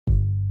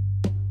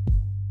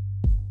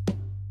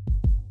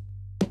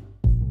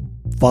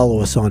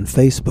Follow us on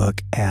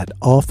Facebook at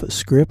Off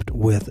Script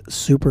with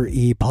Super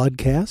E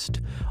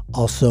Podcast.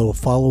 Also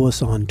follow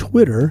us on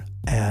Twitter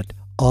at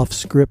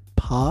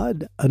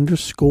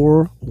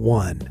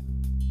offscriptpod_1.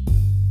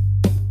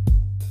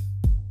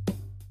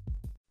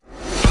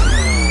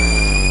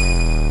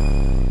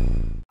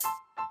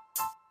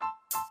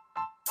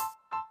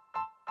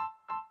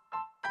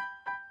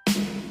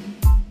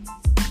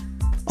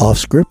 Off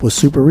Script with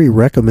Super E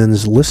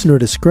recommends listener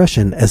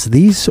discretion, as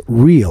these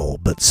real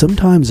but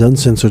sometimes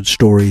uncensored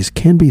stories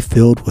can be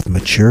filled with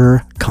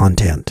mature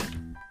content.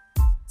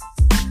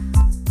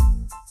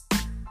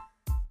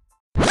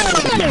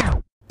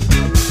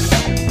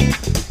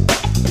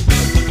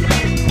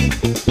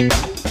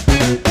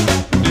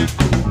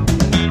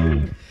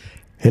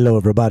 Hello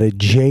everybody,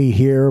 Jay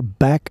here,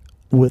 back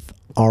with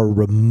our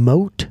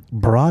remote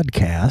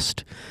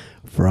broadcast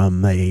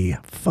from a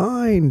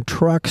fine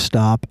truck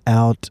stop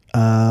out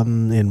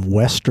in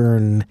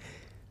western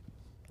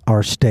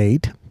our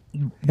state,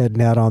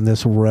 heading out on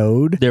this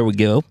road. There we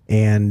go.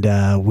 And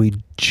we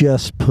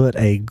just put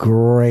a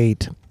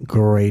great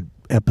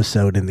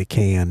episode in the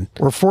can.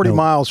 We're 40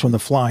 miles from the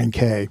Flying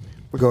K.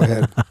 Well, go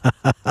ahead.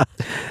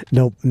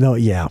 No,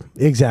 yeah,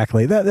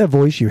 exactly. That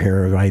voice you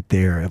hear right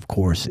there, of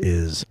course,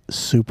 is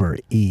Super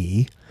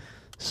E.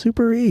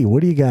 Super E,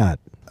 what do you got?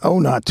 Oh,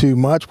 not too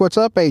much. What's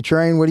up,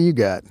 A-Train? What do you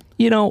got?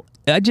 You know,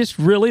 I just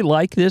really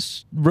like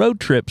this road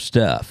trip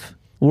stuff.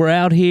 We're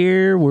out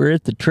here. We're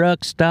at the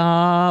truck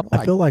stop.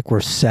 I feel like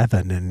we're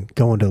 7 and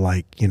going to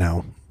a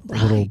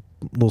little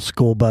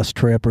school bus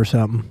trip or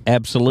something.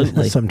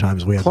 Absolutely.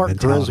 Sometimes we have Clark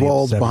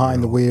Griswold's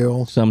behind the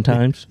wheel.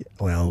 Sometimes.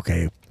 Well,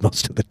 okay,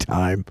 most of the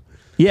time.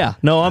 Yeah.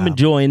 No, I'm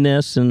enjoying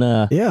this. And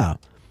yeah.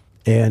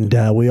 And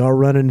we are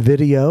running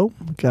video.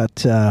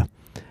 Got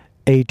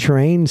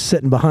A-Train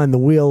sitting behind the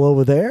wheel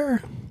over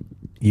there.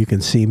 You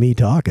can see me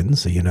talking,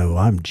 so you know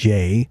I'm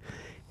Jay.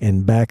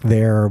 And back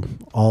there,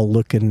 all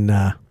looking...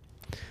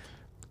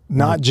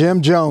 Not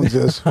Jim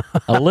Jones's.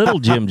 a little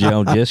Jim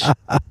Jones.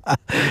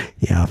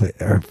 Yeah,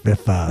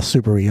 if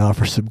Super E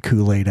offers some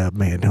Kool-Aid up,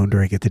 man, don't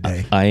drink it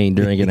today. I ain't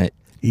drinking it.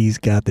 He's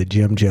got the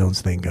Jim Jones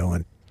thing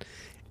going.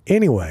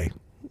 Anyway,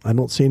 I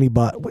don't see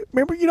anybody.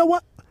 Remember, you know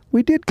what?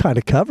 We did kind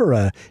of cover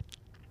a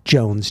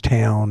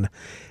Jonestown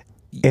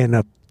in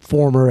a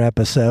former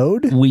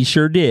episode. We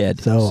sure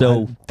did.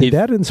 So did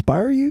that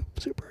inspire you,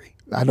 Super E?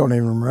 I don't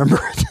even remember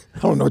it. I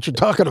don't know what you're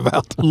talking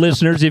about.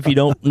 Listeners, if you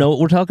don't know what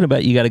we're talking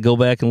about, you got to go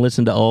back and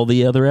listen to all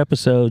the other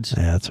episodes.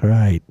 That's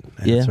right.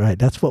 That's right.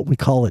 That's what we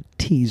call a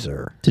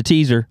teaser. It's a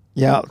teaser.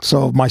 Yeah,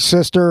 so my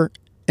sister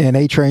and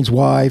A-Train's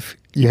wife,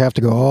 you have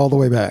to go all the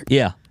way back.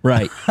 Yeah,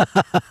 right.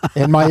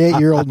 And my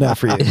 8-year-old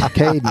nephew,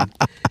 Caden.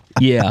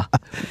 Yeah.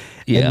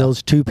 And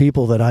those 2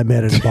 people that I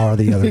met at a bar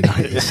the other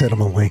night, sent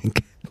them a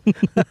link. We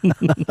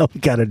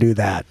got to do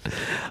that.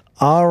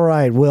 All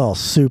right, well,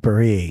 Super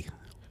E.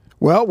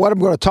 Well, what I'm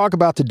going to talk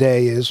about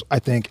today is I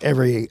think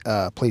every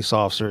police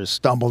officer has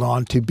stumbled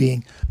on to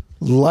being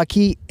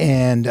lucky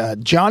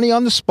and Johnny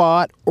on the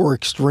spot or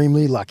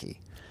extremely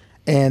lucky.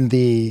 And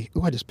I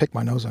just picked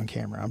my nose on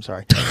camera. I'm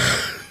sorry.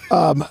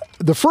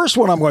 The first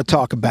one I'm going to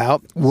talk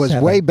about was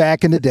 7. way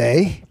back in the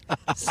day.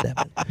 7.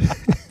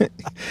 It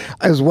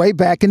was way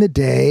back in the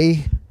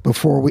day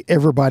before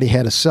everybody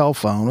had a cell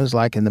phone. It was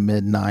like in the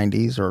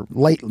mid-'90s or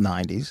late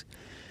 '90s.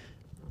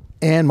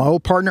 And my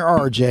old partner,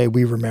 RJ,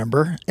 we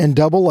remember, and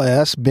Double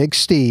S, Big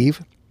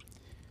Steve,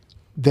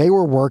 they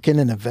were working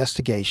an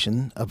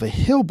investigation of a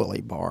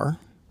hillbilly bar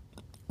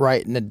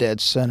right in the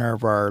dead center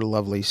of our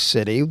lovely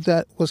city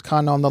that was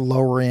kind of on the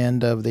lower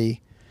end of the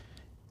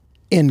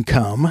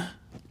income.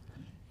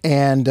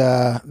 And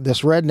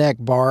this redneck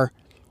bar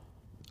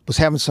was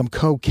having some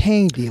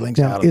cocaine dealings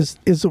Now, out of it.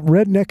 Is a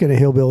redneck and a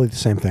hillbilly the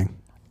same thing?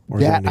 Or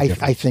is That, there any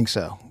difference? I think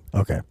so.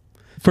 Okay.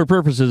 For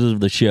purposes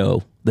of the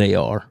show, they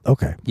are.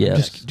 Okay.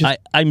 Yes.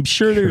 I'm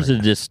sure there's a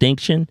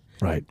distinction,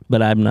 Right.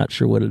 but I'm not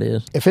sure what it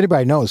is. If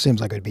anybody knows, it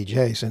seems like it'd be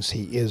Jay since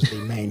he is the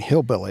main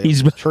hillbilly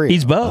He's of the trio.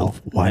 he's both.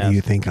 Why do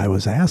you think I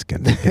was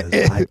asking?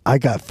 Because I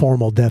got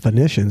formal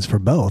definitions for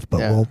both,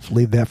 but Yeah. we'll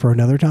leave that for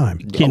another time.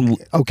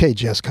 Okay,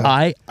 Jessica.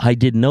 I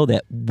didn't know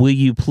that. Will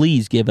you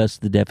please give us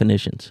the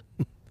definitions?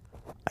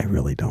 I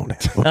really don't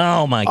have.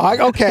 Oh my God.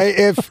 Okay,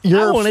 if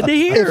I wanted to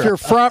hear. if your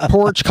front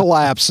porch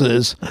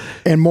collapses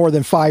and more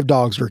than 5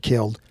 dogs are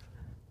killed,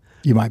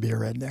 you might be a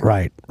redneck.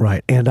 Right.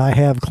 And I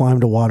have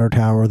climbed a water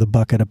tower with a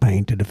bucket of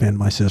paint to defend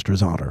my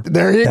sister's honor.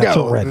 There you That's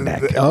go. a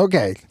redneck.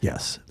 Okay,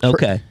 Yes.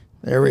 Okay.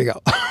 there we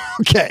go.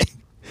 Okay.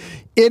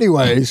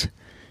 Anyways,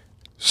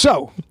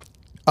 so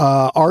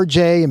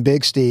RJ and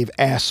Big Steve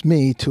asked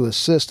me to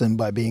assist them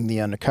by being the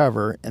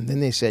undercover, and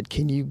then they said,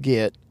 "Can you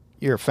get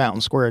your Fountain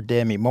Square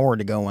Demi Moore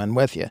to go in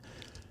with you?"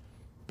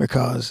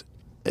 Because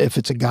if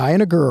it's a guy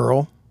and a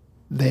girl,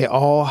 they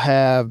all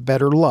have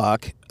better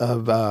luck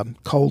of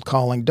cold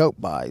calling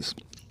dope buys.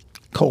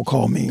 Cold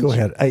call means. Go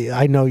ahead.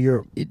 I know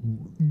you're.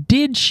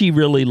 Did she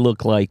really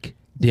look like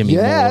Demi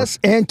Moore? Yes,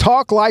 and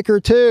talk like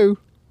her too.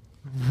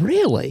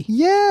 Really?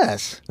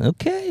 Yes.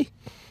 Okay.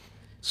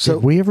 So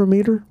Did we ever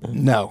meet her?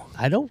 no.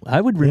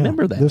 I would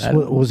remember that. This I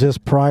don't- was this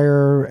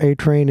prior A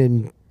Train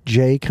and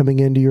Jay coming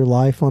into your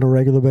life on a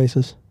regular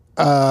basis?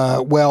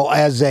 Well,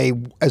 as a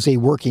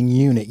working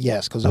unit,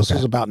 yes, because this Okay.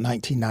 was about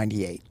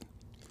 1998.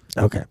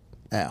 Okay.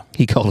 Yeah.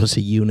 He called us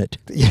a unit.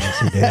 Yes,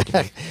 he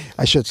did.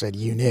 I should have said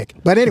unique.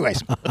 But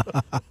anyways,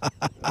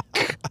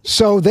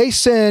 so they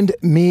send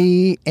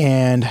me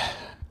and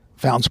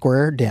Fountain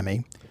Square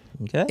Demi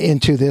Okay.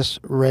 into this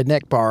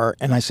redneck bar,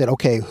 and I said,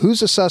 okay,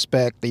 who's the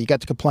suspect that you got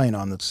the complaint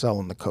on that's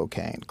selling the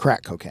cocaine,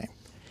 crack cocaine?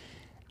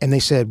 And they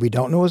said, we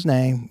don't know his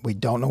name. We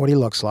don't know what he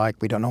looks like.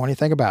 We don't know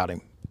anything about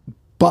him.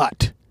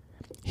 But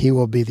he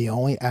will be the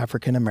only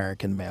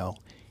African-American male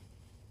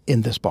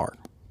in this bar.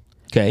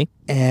 Okay.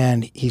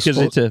 And he's Because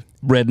it's a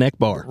redneck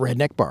bar.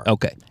 redneck bar.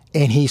 Okay.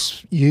 And he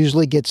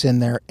usually gets in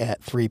there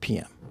at 3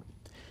 p.m.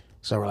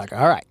 So we're like,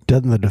 all right.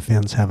 Doesn't the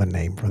defense have a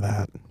name for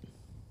that?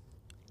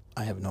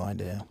 I have no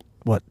idea.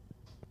 What?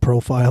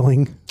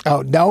 Profiling?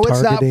 Oh, no,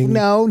 it's not. Targeting?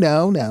 No.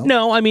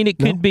 No, I mean it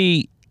could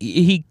be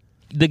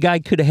the guy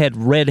could have had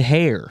red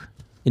hair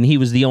and he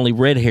was the only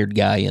red-haired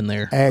guy in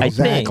there. I think.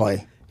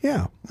 Exactly.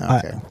 Yeah.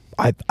 Okay.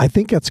 I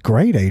think that's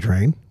great, A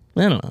Train.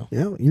 I don't know.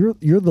 Yeah,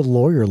 you're the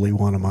lawyerly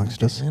one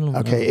amongst us. I don't know.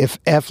 Okay, if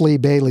F. Lee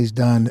Bailey's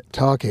done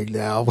talking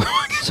now,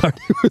 Sorry.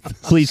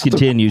 Please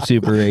continue,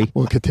 Super A.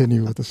 we'll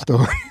continue with the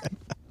story.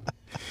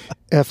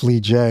 F. Lee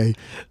J.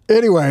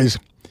 Anyways,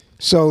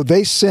 so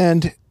they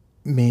send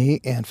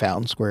me and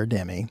Fountain Square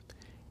Demi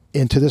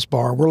into this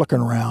bar. We're looking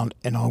around,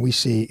 and all we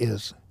see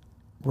is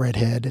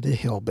redheaded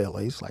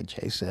hillbillies, like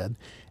Jay said.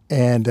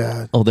 And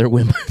Oh, there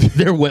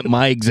went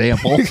my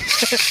example.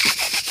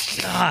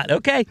 God.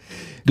 Okay.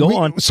 Go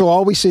on. so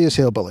all we see is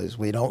hillbillies.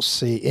 We don't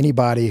see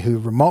anybody who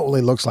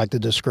remotely looks like the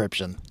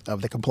description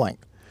of the complaint.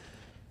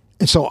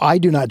 And so I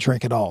do not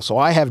drink at all. So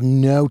I have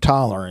no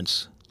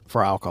tolerance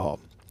for alcohol.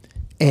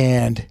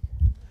 And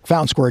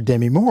Fountain Square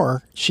Demi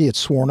Moore, she had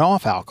sworn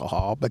off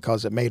alcohol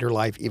because it made her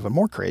life even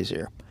more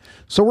crazier.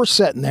 So we're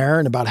sitting there,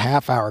 and about a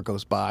half hour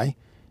goes by,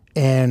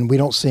 and we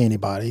don't see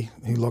anybody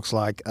who looks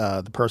like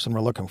the person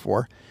we're looking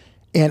for.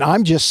 And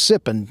I'm just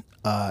sipping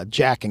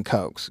Jack and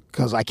Cokes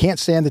because I can't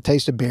stand the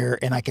taste of beer,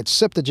 and I could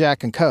sip the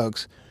Jack and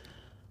Cokes.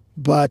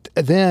 But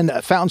then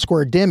Fountain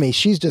Square Demi,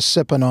 she's just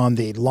sipping on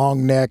the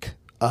long neck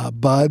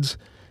buds.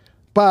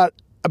 But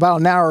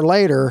about an hour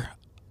later,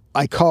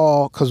 I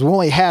call, because we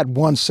only had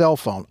one cell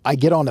phone. I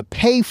get on a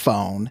pay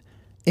phone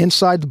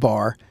inside the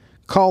bar,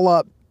 call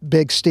up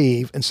Big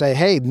Steve and say,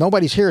 hey,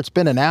 nobody's here. It's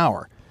been an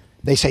hour.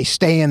 They say,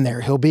 stay in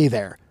there. He'll be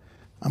there.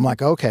 I'm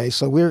like, okay.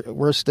 So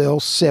we're still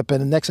sipping.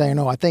 And next thing I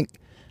know, I think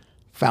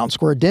Fountain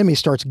Square Demi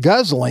starts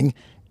guzzling,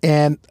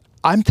 and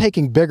I'm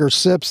taking bigger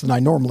sips than I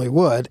normally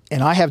would,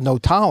 and I have no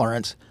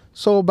tolerance.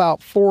 So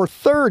about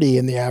 4:30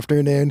 in the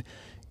afternoon,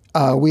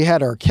 we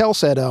had our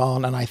Kelset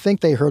on, and I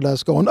think they heard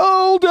us going,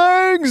 Old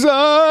Lang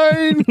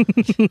Syne!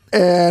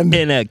 And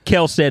And a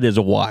Kelset is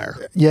a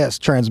wire. yes,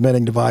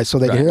 transmitting device, so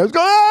they could hear us go,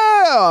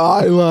 oh,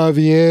 I love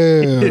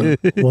you.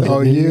 Was it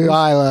Oh, New you, Year's?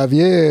 I love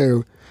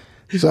you.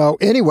 So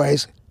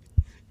anyways,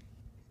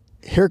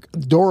 here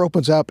the door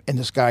opens up, and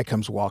this guy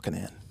comes walking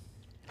in.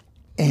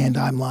 And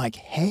I'm like,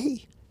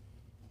 hey,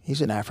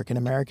 he's an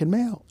African-American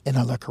male. And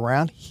I look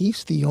around,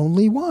 he's the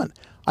only one.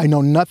 I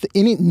know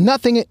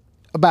nothing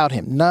about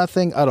him,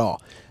 nothing at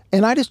all.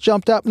 And I just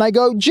jumped up and I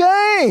go,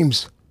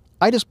 James!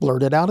 I just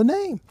blurted out a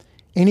name.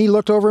 And he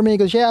looked over at me and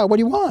goes, yeah, what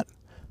do you want?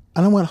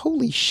 And I went,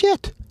 holy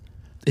shit,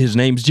 His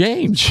name's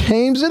James.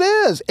 James it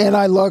is. And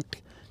I looked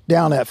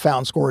down at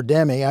Fountain Square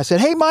Demi. I said,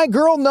 hey, my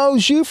girl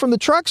knows you from the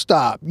truck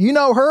stop. You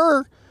know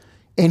her?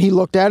 And he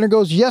looked at her and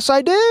goes, yes,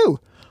 I do.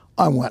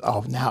 I went,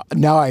 oh,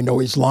 now I know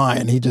he's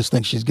lying. He just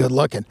thinks she's good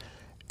looking.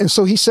 And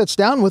so he sits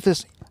down with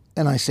us,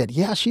 and I said,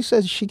 yeah, she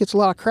says she gets a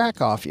lot of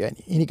crack off you. And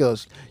he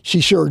goes, she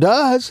sure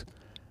does.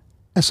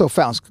 And so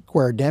Fountain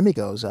Square Demi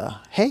goes,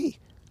 hey,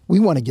 we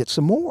want to get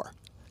some more.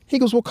 He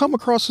goes, well, come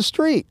across the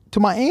street to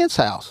my aunt's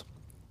house.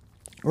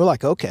 We're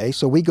like, okay.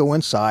 So we go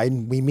inside,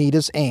 and we meet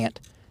his aunt.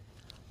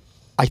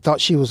 I thought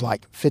she was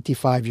like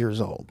 55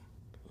 years old.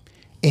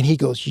 And he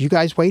goes, you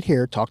guys wait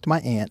here, talk to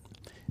my aunt.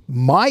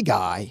 My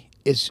guy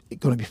is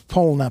going to be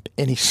pulling up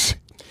any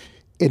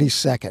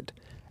second.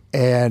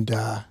 And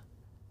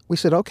we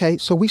said, okay.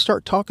 So we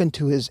start talking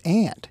to his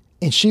aunt.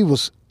 And she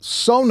was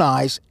so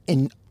nice.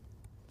 And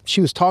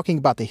she was talking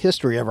about the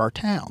history of our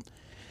town.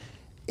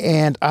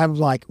 And I'm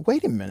like,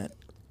 wait a minute.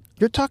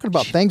 You're talking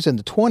about things in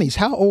the 20s.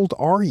 How old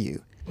are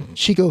you?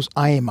 She goes,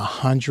 I am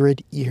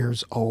 100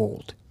 years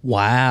old.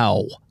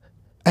 Wow.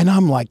 And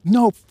I'm like,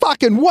 no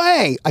fucking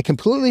way. I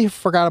completely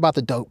forgot about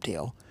the dope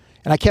deal.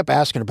 And I kept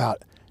asking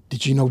about,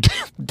 did you know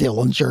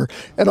Dillinger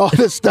and all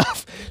this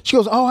stuff? She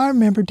goes, oh, I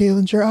remember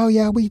Dillinger. Oh,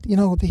 yeah,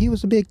 he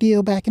was a big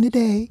deal back in the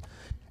day.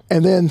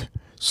 And then,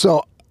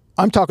 so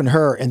I'm talking to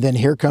her, and then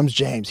here comes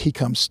James. He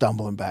comes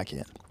stumbling back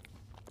in.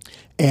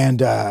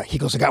 And he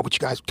goes, I got what you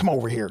guys, come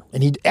over here.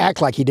 And he'd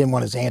act like he didn't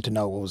want his aunt to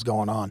know what was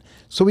going on.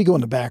 So we go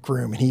in the back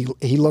room, and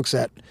he looks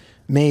at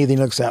me, then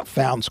he looks at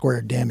Fountain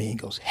Square Demi, and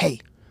goes, hey,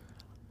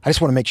 I just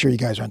want to make sure you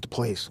guys are at the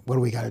place. What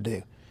do we got to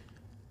do?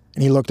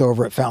 And he looked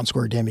over at Fountain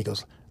Square Demi, he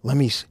goes, let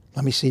me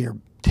see your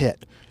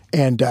tit.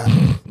 And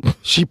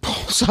she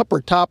pulls up her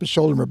top and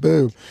showed him her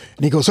boob.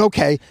 And he goes,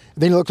 okay. And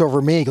then he looked over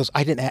at me. He goes,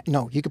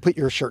 no, you can put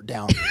your shirt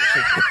down.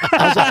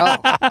 I was like,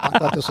 oh, I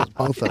thought this was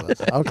both of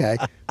us. Okay.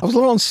 I was a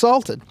little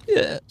insulted.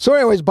 Yeah. So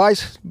anyways,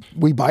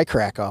 we buy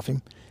crack off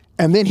him.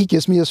 And then he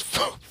gives me his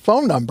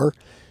phone number.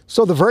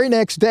 So the very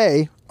next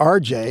day,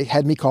 RJ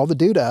had me call the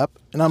dude up.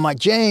 And I'm like,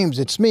 James,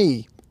 it's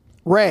me,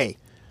 Ray.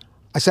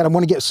 I said, I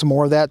want to get some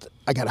more of that.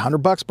 I got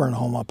 $100 burning a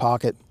hole in my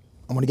pocket.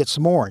 I want to get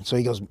some more. And so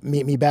he goes,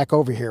 meet me back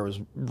over here. It was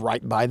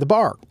right by the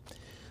bar.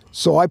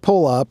 So I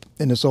pull up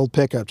in this old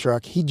pickup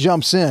truck. He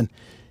jumps in.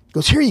 He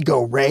goes, here you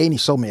go, Ray. And he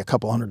sold me a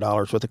couple $100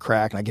 worth of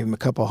crack. And I gave him a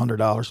couple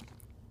 $100.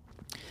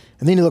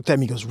 And then he looked at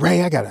me and goes,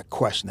 Ray, I got a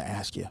question to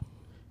ask you.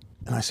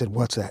 And I said,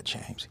 what's that,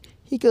 James?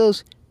 He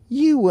goes,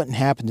 you wouldn't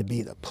happen to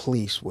be the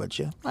police, would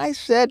you? I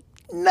said,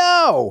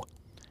 no.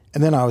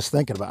 And then I was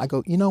thinking about it. I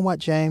go, you know what,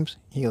 James?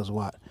 He goes,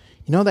 what?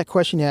 You know that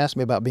question you asked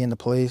me about being the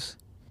police?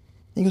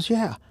 He goes,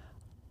 yeah.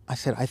 I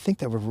said, I think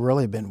that would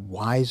really have been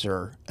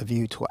wiser of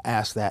you to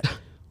ask that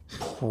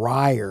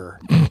prior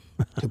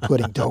to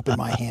putting dope in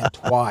my hand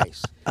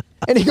twice.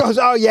 And he goes,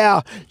 oh,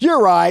 yeah,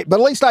 you're right. But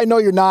at least I know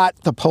you're not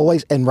the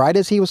police. And right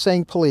as he was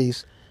saying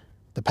police,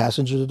 the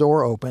passenger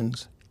door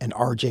opens and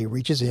RJ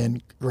reaches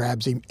in,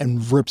 grabs him,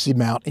 and rips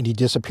him out. And he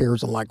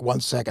disappears in like 1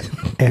 second.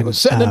 And he was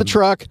sitting in the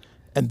truck,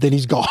 and then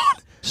he's gone.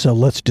 So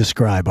let's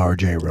describe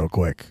RJ real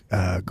quick.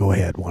 Go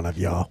ahead, one of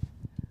y'all.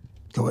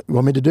 You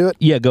want me to do it?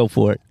 Yeah, go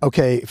for it.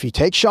 Okay, if you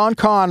take Sean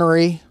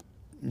Connery,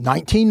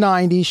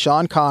 1990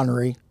 Sean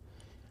Connery,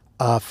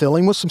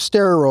 filling with some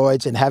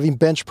steroids and having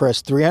bench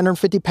press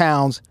 350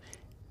 pounds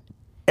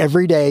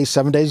every day,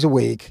 7 days a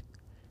week,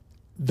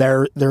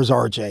 there's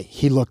RJ.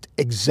 He looked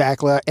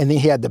exactly, and then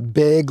he had the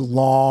big,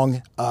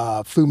 long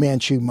Fu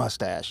Manchu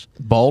mustache.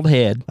 Bald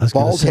head. I was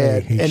gonna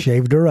say, he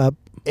shaved her up.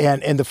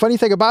 And the funny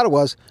thing about it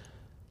was,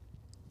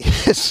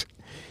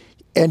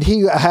 and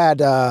he had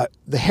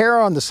the hair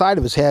on the side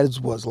of his head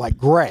was like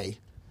gray,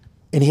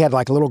 and he had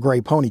like a little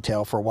gray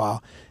ponytail for a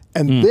while,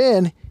 and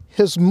then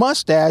his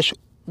mustache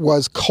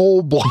was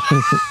coal black,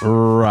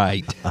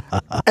 right,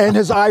 and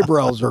his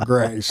eyebrows were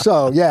gray.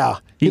 So yeah,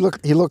 he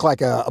looked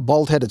like a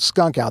bald-headed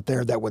skunk out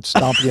there that would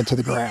stomp you into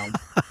the ground.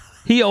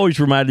 He always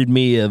reminded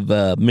me of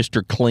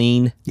Mr.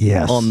 Clean,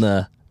 yes, on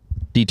the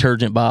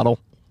detergent bottle.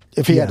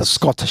 If he had a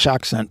Scottish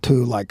accent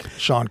too, like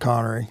Sean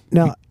Connery.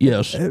 Now,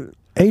 yes.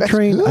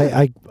 A-Train,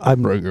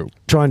 I'm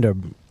trying to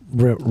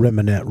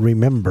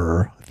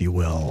remember, if you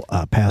will,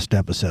 past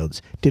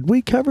episodes. Did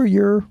we cover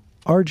your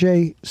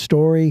RJ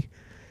story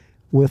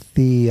with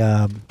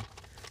the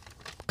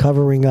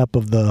covering up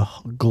of the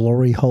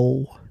glory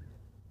hole?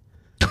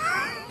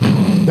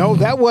 No,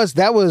 that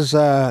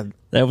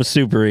was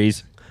Super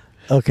Ease.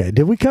 Okay,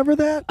 did we cover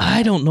that?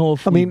 I don't know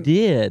if we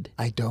did.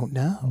 I don't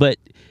know. But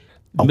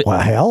oh, well,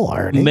 hell,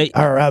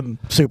 Arnie.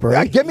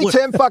 Super Ease. Give me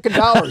 $10 fucking,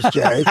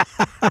 Jay.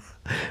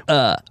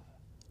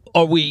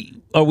 Are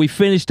we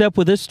finished up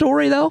with this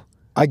story though?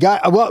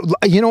 Well,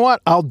 you know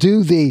what? I'll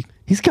do the.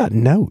 He's got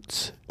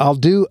notes. I'll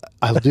do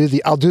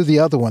the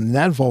other one. And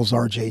that involves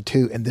RJ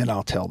too, and then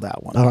I'll tell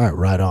that one. All right,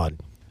 right on.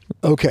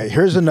 Okay,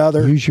 here's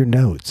another. Use your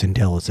notes and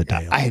tell us a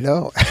tale. I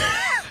know.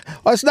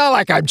 Well, it's not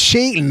like I'm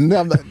cheating.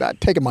 I'm not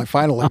taking my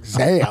final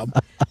exam.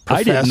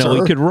 I didn't know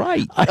he could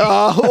write.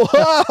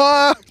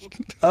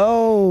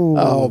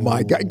 Oh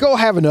my God! Go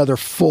have another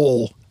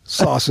full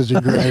sausage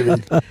and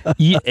gravy.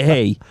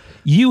 Hey,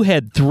 you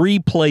had 3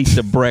 plates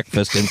of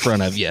breakfast in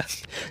front of you.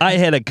 I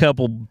had a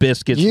couple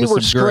biscuits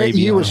with some gravy.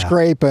 You were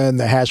scraping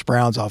the hash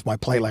browns off my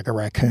plate like a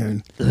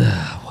raccoon.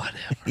 Whatever.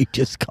 He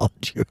just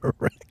called you a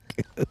raccoon.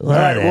 All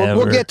right,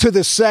 we'll get to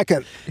the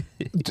second.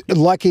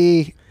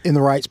 Lucky in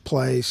the right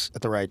place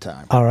at the right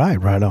time. All right,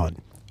 right on.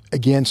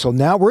 Again, so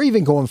now we're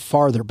even going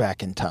farther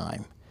back in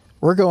time.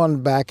 We're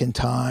going back in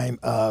time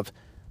of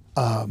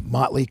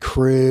Motley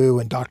Crue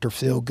and Dr.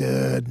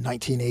 Feelgood,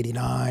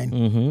 1989.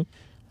 Mm-hmm.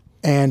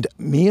 And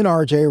me and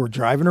RJ were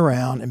driving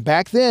around. And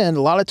back then,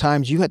 a lot of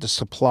times you had to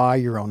supply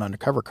your own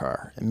undercover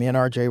car. And me and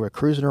RJ were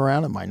cruising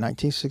around in my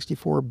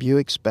 1964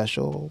 Buick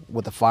Special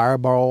with a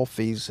Fireball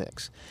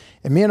V6.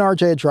 And me and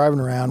RJ are driving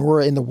around.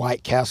 We're in the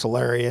White Castle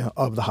area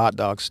of the hot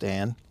dog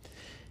stand.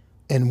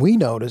 And we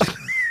noticed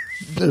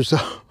there's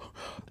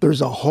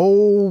a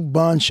whole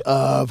bunch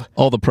of...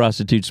 All the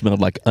prostitutes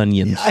smelled like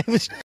onions.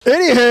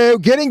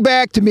 Anywho, getting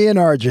back to me and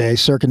RJ,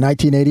 circa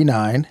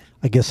 1989.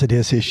 I guess it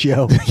is his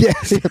show.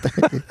 Yes.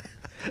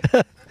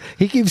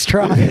 He keeps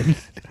trying.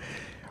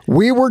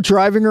 We were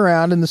driving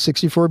around in the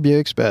 64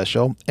 Buick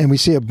Special, and we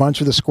see a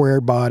bunch of the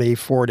square body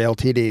Ford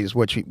LTDs,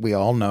 which we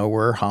all know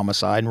were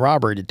homicide and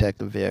robbery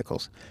detective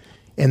vehicles.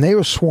 And they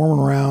were swarming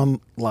around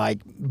like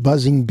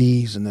buzzing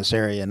bees in this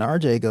area. And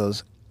RJ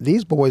goes,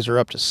 these boys are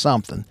up to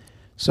something.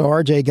 So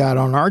RJ got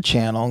on our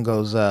channel and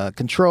goes,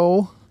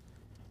 Control,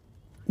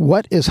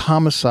 what is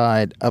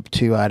homicide up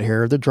to out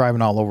here? They're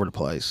driving all over the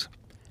place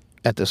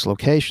at this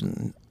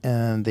location.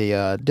 And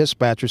the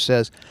dispatcher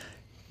says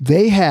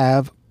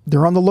they're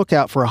on the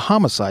lookout for a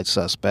homicide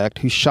suspect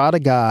who shot a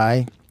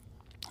guy.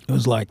 It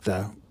was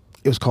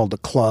called the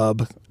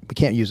Club, We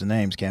can't use the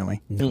names, can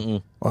we?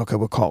 Mm-mm. Okay,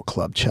 we'll call it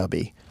Club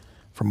Chubby.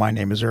 For My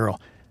Name is Earl.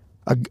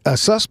 A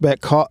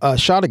suspect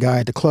shot a guy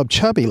at the Club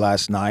Chubby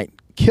last night,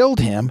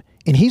 killed him,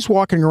 and he's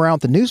walking around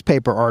with the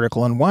newspaper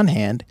article in one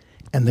hand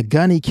and the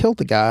gun he killed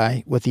the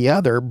guy with the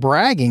other,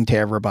 bragging to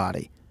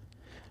everybody.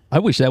 I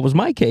wish that was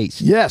my case.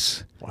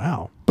 Yes.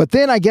 Wow. But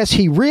then I guess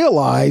he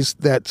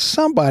realized that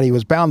somebody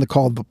was bound to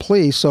call the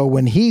police, so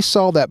when he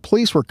saw that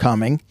police were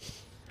coming,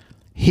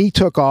 he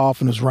took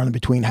off and was running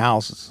between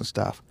houses and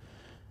stuff.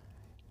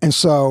 And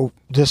so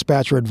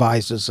dispatcher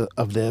advised us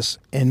of this,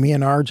 and me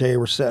and RJ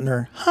were sitting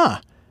there,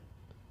 I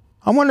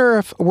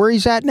wonder where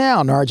he's at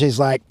now. And RJ's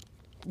like,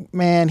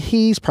 man,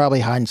 he's probably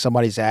hiding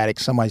somebody's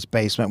attic, somebody's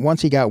basement.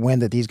 Once he got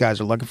wind that these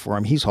guys are looking for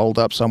him, he's holed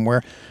up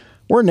somewhere.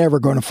 We're never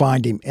going to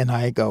find him. And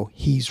I go,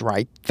 he's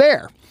right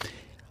there.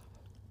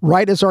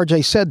 Right as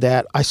RJ said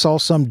that, I saw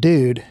some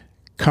dude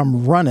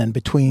come running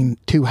between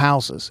two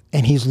houses,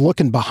 and he's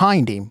looking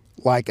behind him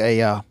like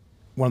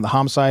one of the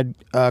homicide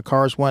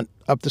cars went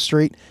up the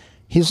street.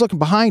 He's looking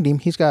behind him.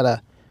 He's got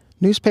a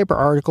newspaper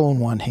article in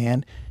one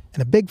hand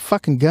and a big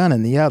fucking gun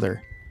in the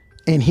other.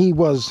 And he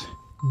was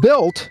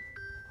built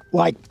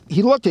like,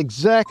 he looked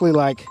exactly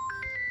like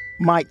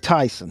Mike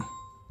Tyson.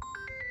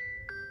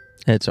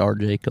 That's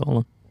RJ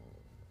calling.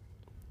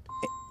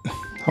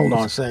 Hold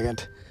on a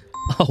second.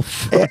 Oh,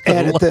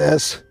 Edit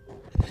this.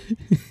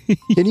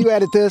 Can you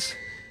edit this?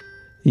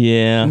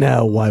 Yeah.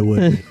 No, why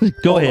would we?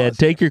 Go Hold ahead. on.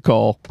 Take your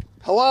call.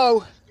 Hello?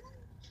 Are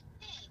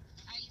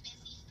you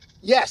busy?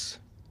 Yes.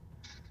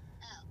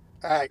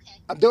 Oh, All right.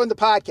 I'm doing the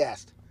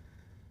podcast.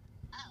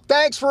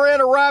 Thanks for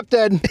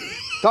interrupting.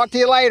 Talk to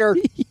you later.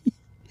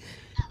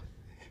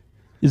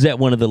 Is that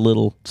one of the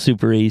little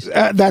Super E's?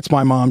 That's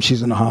my mom.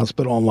 She's in the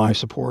hospital on life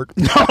support.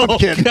 No, I'm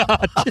kidding.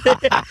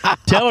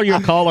 Tell her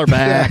you'll call her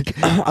back.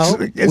 Oh,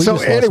 we So just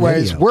lost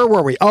anyways, video. where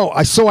were we? Oh,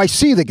 I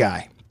see the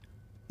guy.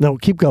 No,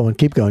 keep going.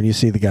 Keep going. You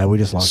see the guy. We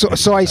just lost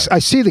So I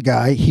see the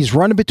guy. He's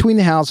running between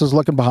the houses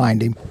looking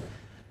behind him.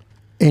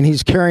 And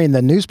he's carrying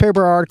the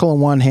newspaper article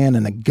in one hand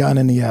and a gun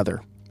in the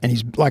other. And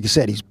he's, like I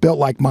said, he's built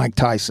like Mike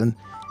Tyson.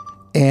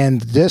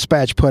 And the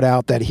dispatch put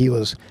out that he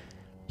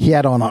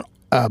had on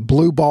a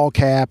blue ball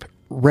cap,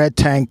 red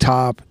tank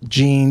top,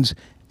 jeans,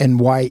 and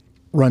white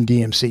Run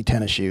DMC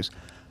tennis shoes.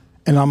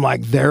 And I'm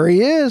like, there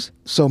he is.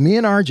 So me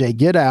and RJ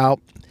get out,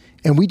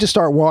 and we just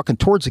start walking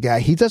towards the guy.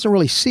 He doesn't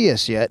really see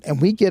us yet,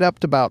 and we get up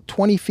to about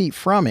 20 feet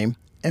from him,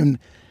 and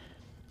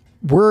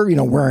we're,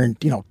 wearing,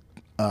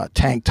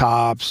 tank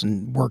tops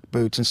and work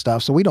boots and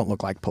stuff, so we don't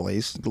look like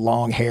police.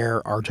 Long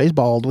hair. RJ's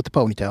bald with the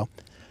ponytail.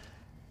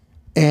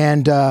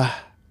 And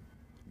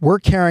we're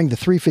carrying the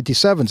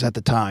 357s at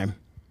the time,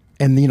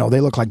 and,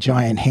 they look like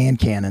giant hand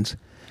cannons.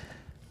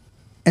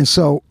 And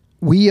so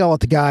we yell at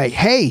the guy,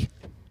 hey,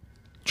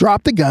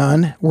 drop the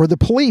gun. We're the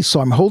police. So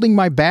I'm holding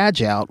my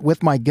badge out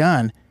with my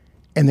gun,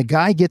 and the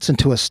guy gets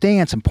into a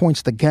stance and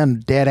points the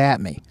gun dead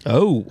at me.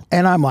 Oh.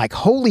 And I'm like,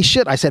 holy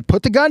shit. I said,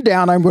 put the gun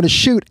down. I'm going to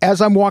shoot.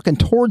 As I'm walking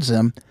towards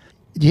him,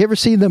 do you ever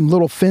see them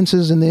little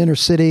fences in the inner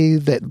city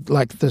that,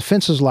 like, the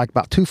fences are like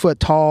about 2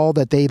 foot tall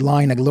that they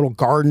line a little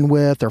garden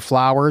with or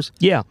flowers?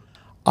 Yeah.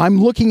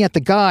 I'm looking at the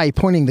guy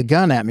pointing the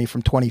gun at me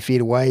from 20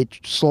 feet away,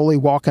 slowly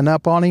walking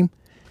up on him,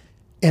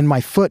 and my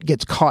foot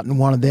gets caught in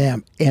one of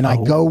them. And I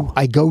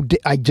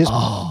just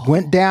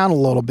went down a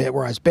little bit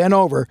where I was bent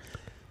over,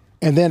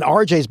 and then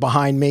RJ's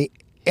behind me,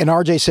 and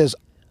RJ says,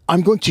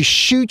 I'm going to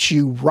shoot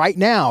you right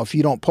now if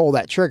you don't pull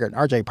that trigger. And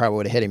RJ probably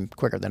would have hit him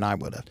quicker than I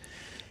would have.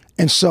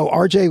 And so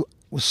RJ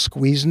was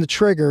squeezing the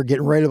trigger,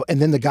 getting ready to, and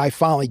then the guy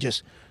finally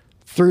just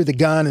threw the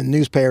gun and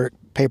newspaper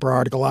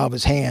article out of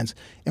his hands.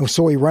 And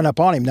so we run up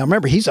on him. Now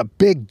remember, he's a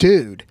big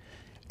dude,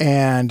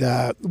 and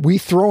we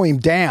throw him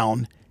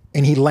down,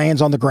 and he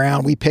lands on the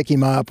ground. We pick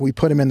him up, we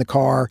put him in the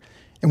car,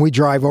 and we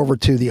drive over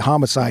to the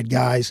homicide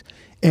guys,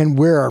 and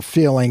we're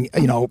feeling,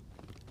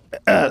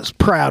 as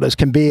proud as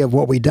can be of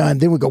what we done.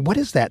 Then we go, what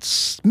is that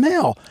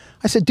smell?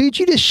 I said, dude,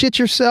 you just shit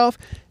yourself?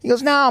 He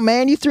goes, no,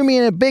 man, you threw me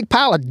in a big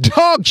pile of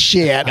dog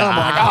shit. I'm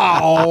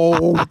like,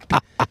 oh.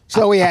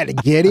 So we had to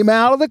get him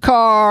out of the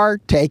car,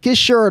 take his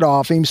shirt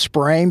off him,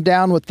 spray him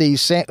down with the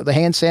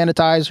hand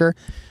sanitizer.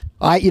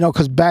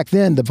 Because back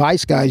then the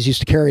Vice guys used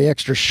to carry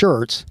extra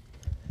shirts,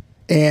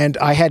 and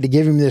I had to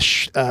give him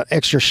this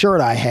extra shirt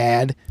I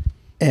had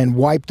and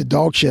wipe the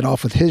dog shit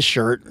off with his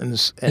shirt and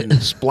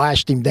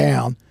splashed him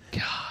down.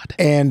 God.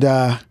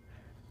 And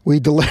we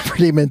delivered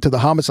him into the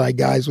homicide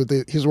guys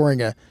he was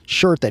wearing a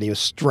shirt that he was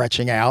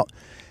stretching out.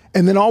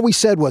 And then all we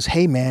said was,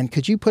 hey, man,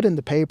 could you put in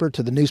the paper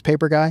to the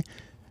newspaper guy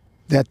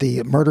that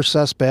the murder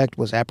suspect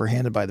was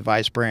apprehended by the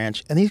Vice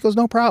branch? And he goes,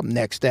 no problem.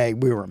 Next day,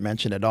 we weren't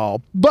mentioned at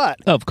all. But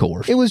Of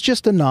course. it was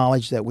just the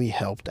knowledge that we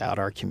helped out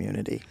our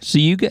community. So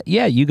you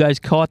guys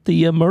caught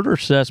the murder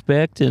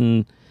suspect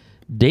and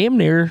damn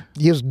near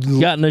He was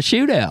got in a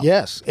shootout.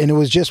 Yes, and it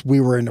was just we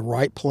were in the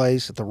right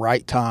place at the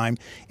right time,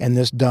 and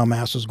this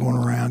dumbass was going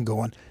around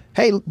going,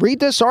 hey, read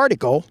this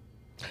article.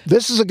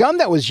 This is a gun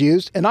that was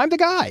used, and I'm the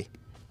guy.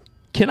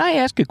 Can I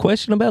ask a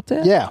question about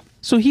that? Yeah.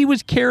 So he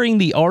was carrying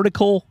the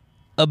article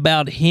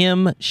about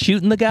him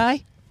shooting the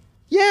guy?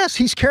 Yes,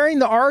 he's carrying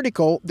the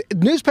article, the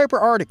newspaper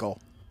article,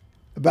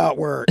 about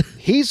where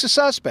he's the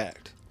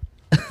suspect.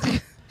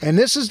 And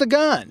this is the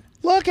gun.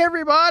 Look,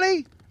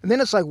 everybody. And then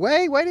it's like,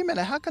 wait a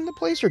minute. How come the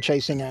police are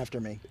chasing after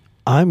me?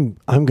 I'm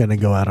going to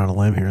go out on a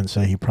limb here and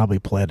say he probably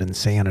pled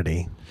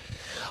insanity.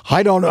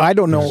 I don't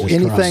know There's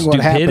anything what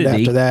happened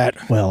stupidity. after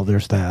that. Well,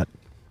 there's that.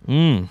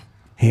 Hand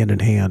in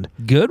hand.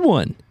 Good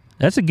one.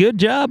 That's a good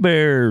job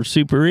there,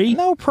 Super E.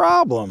 No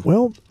problem.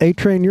 Well,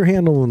 A-Train, you're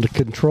handling the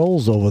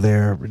controls over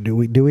there. Do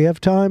we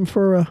have time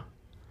for a...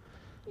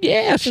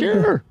 Yeah,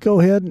 sure. Go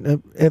ahead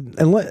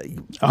and let...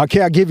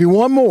 Okay, I'll give you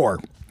one more.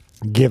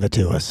 Give it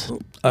to us.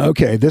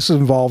 Okay, this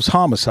involves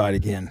homicide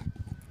again.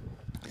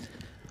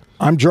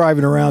 I'm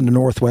driving around the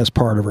northwest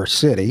part of our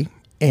city,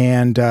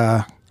 and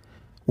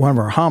one of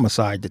our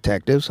homicide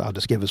detectives, I'll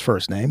just give his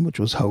first name, which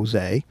was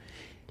Jose,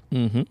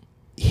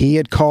 he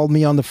had called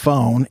me on the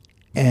phone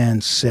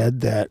and said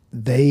that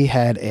they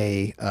had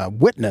a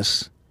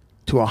witness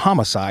to a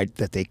homicide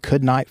that they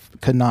could not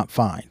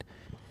find.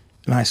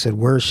 And I said,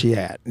 "Where's she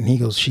at?" And he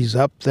goes, "She's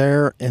up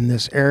there in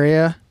this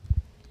area.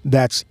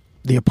 That's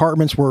the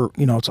apartments where,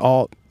 it's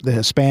all the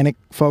Hispanic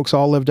folks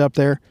all lived up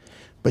there.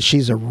 But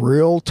she's a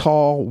real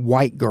tall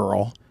white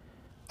girl,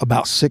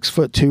 about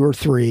 6'2" or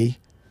 3.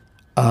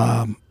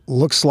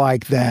 Looks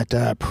like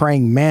that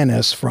praying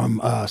mantis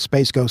from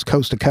Space Ghost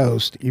Coast to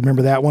Coast. You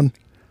remember that one?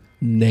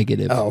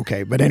 Negative. Oh,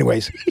 okay. But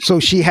anyways, so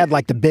she had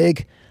like the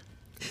big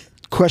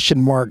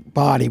question mark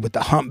body with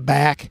the hump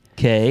back.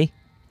 Okay.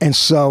 And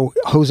so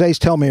Jose's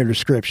telling me her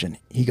description.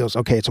 He goes,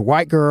 "Okay, it's a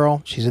white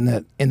girl. She's in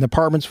the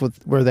apartments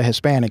where the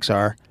Hispanics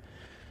are,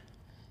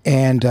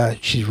 and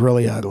she's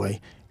really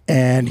ugly."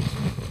 And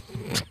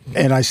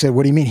I said,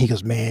 "What do you mean?" He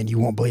goes, "Man, you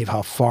won't believe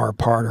how far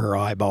apart her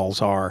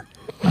eyeballs are."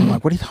 I'm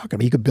like, "What are you talking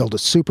about? You could build a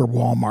super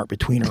Walmart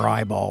between her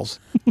eyeballs."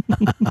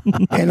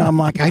 And I'm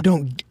like,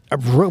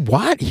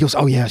 what? He goes,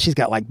 "Oh yeah, she's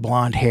got like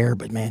blonde hair,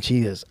 but man, she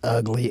is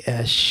ugly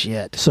as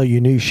shit." So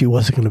you knew she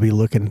wasn't going to be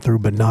looking through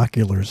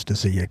binoculars to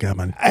see you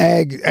coming.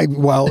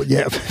 Well,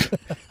 yeah.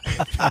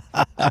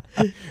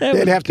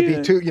 They'd have to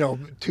be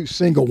two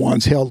single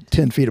ones held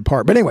 10 feet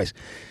apart. But anyways,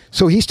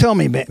 so he's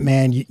telling me,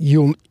 "Man,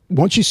 you'll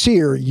once you see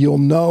her, you'll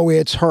know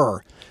it's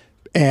her."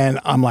 And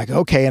I'm like,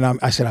 "Okay." And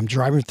I said, "I'm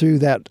driving through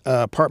that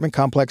apartment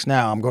complex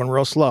now. I'm going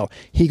real slow."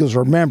 He goes,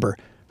 "Remember,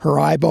 her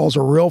eyeballs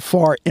are real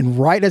far." And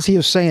right as he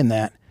was saying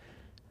that,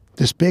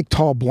 this big,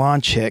 tall,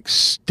 blonde chick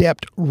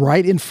stepped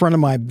right in front of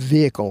my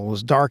vehicle. It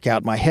was dark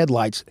out. My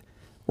headlights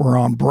were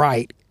on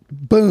bright.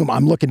 Boom,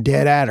 I'm looking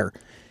dead at her.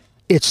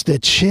 It's the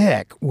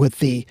chick with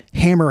the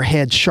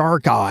hammerhead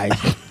shark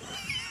eyes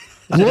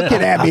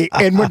looking at me.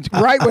 And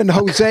right when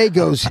Jose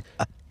goes,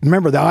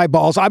 "Remember the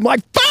eyeballs?" I'm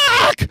like,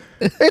 "Fuck!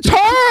 It's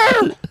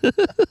her!"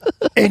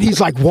 And he's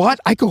like, "What?"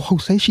 I go,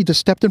 "Jose, she just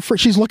stepped in front.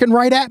 She's looking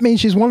right at me, and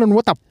she's wondering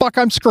what the fuck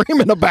I'm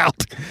screaming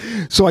about."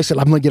 So I said,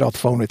 "I'm going to get off the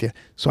phone with you."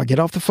 So I get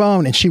off the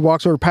phone, and she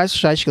walks over past the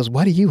side. She goes,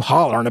 "What are you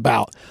hollering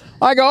about?"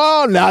 I go,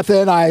 "Oh,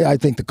 nothing. I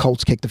think the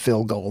Colts kicked the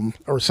field goal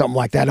or something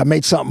like that. I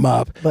made something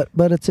up."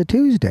 But it's a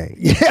Tuesday.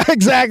 Yeah,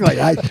 exactly.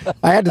 I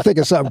had to think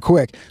of something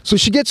quick. So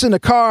she gets in the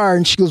car,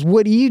 and she goes,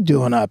 "What are you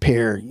doing up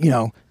here?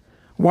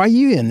 Why are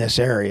you in this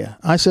area?"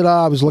 I said,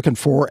 "I was looking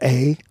for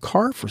a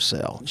car for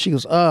sale." She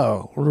goes,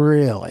 "Oh,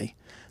 really?"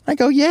 I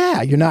go,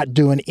 "Yeah, you're not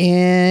doing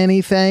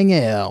anything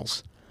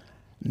else."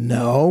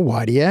 "No,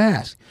 why do you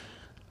ask?"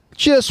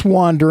 "Just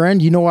wondering.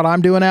 You know what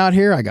I'm doing out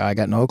here?" I go, "I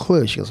got no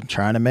clue." She goes, "I'm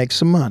trying to make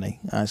some money."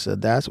 I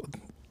said, That's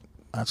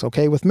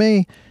okay with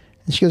me."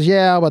 And she goes,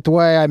 "Yeah, but the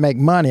way I make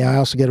money, I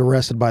also get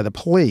arrested by the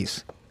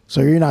police."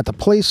 "So you're not the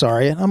police,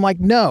 are you?" I'm like,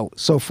 "No."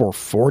 So for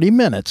 40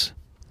 minutes,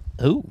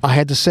 Ooh. I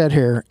had to sit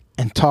here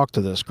and talk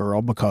to this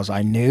girl because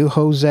I knew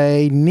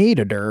Jose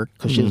needed her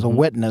because she was a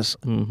witness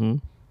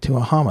to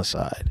a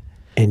homicide.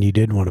 And you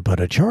didn't want to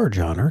put a charge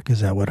on her because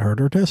that would hurt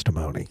her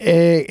testimony.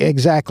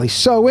 Exactly.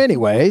 So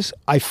anyways,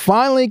 I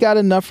finally got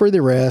enough for the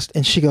arrest,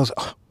 and she goes,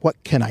 "What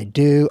can I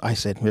do?" I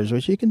said, "Here's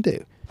what you can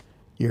do.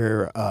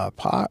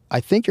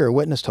 I think you're a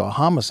witness to a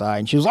homicide."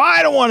 And she was,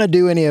 "I don't want to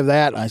do any of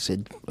that." I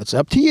said, "It's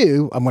up to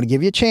you. I'm going to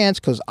give you a chance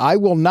because I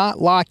will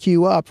not lock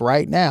you up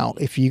right now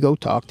if you go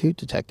talk to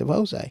Detective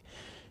Jose."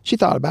 She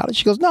thought about it.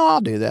 She goes, "No,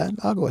 I'll do that.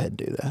 I'll go ahead and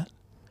do that."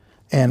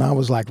 And I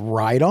was like,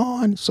 right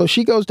on. So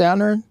she goes down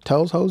there and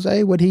tells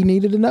Jose what he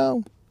needed to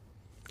know.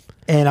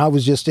 And I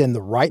was just in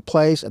the right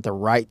place at the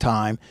right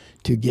time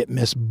to get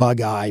Miss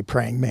Bug-Eye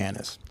Praying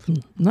Mantis.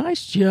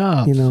 Nice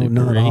job. Not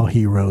Super E. all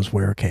heroes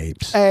wear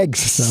capes.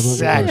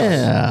 Exactly.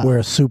 Yeah. Wear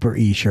a Super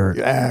E shirt.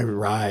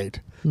 Right.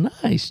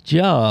 Nice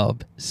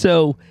job.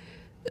 So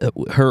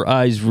her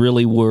eyes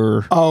really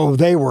were Oh,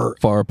 they were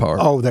far apart.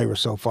 Oh, they were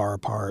so far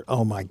apart.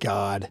 Oh my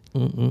God.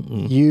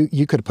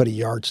 You could have put a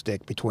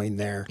yardstick between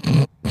there.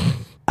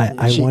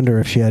 I wonder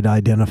if she had to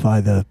identify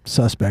the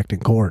suspect in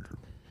court.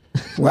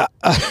 Well,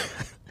 I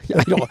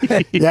don't,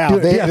 yeah,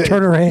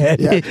 Turn her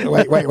head. Yeah,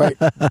 wait.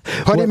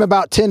 Put him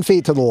about 10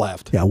 feet to the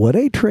left. Yeah, what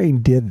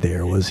A-Train did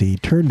there was he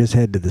turned his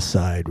head to the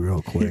side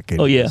real quick.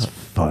 And Oh, yeah. It was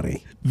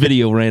funny.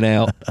 Video ran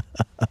out.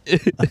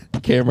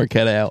 Camera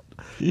cut out.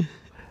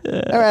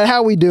 All right,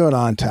 how we doing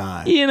on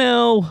time? You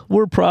know,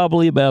 we're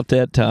probably about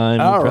that time.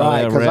 All We probably right,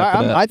 ought to because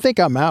wrap it up. I think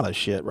I'm out of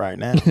shit right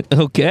now.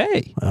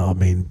 Okay. Well, I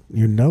mean,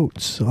 your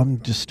notes.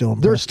 I'm just still.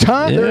 There's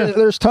impressed.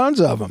 there's tons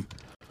of them.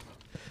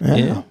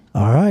 Yeah.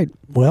 All right.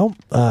 Well,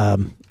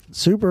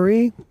 Super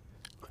E,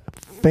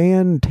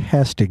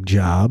 fantastic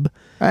job.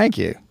 Thank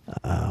you.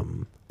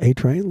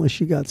 A-Train, unless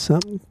you got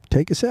something,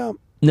 take us out.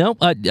 No,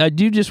 I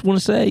do just want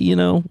to say, you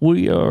know,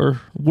 we're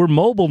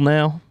mobile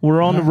now.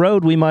 We're on the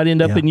road. We might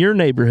end up Yeah. in your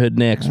neighborhood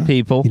next,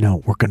 people. You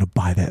know, we're going to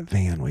buy that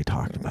van we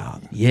talked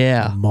about.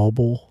 Yeah.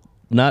 Mobile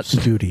Not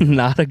studio.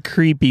 Not a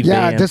creepy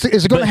Yeah, van. is it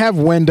going to but have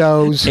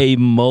windows? a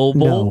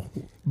mobile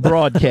No.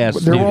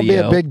 broadcast There studio. won't be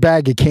a big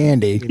bag of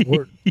candy.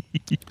 We're-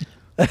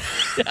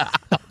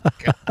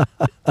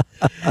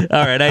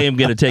 All right, I am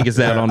going to take us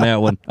out on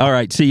that one. All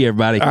right, see you,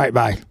 everybody. All right,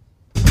 bye.